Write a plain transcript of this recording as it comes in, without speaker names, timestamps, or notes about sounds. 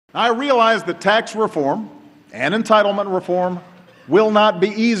I realize that tax reform and entitlement reform will not be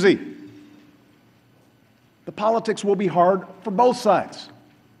easy. The politics will be hard for both sides.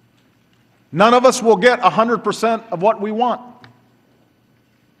 None of us will get 100% of what we want.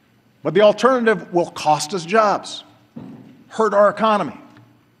 But the alternative will cost us jobs, hurt our economy,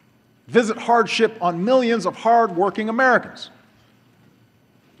 visit hardship on millions of hard-working Americans.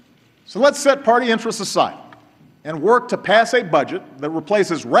 So let's set party interests aside and work to pass a budget that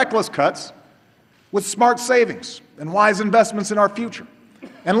replaces reckless cuts with smart savings and wise investments in our future.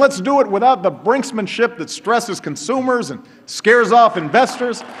 And let's do it without the brinksmanship that stresses consumers and scares off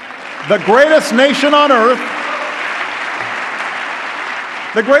investors. The greatest nation on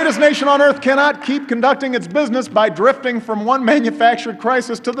earth cannot keep conducting its business by drifting from one manufactured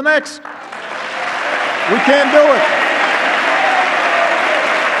crisis to the next. We can't do it.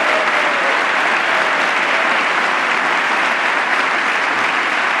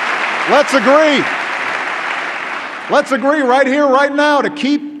 Let's agree. Let's agree right here, right now, to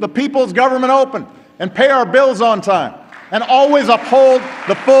keep the people's government open and pay our bills on time and always uphold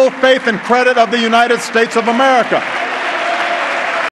the full faith and credit of the United States of America.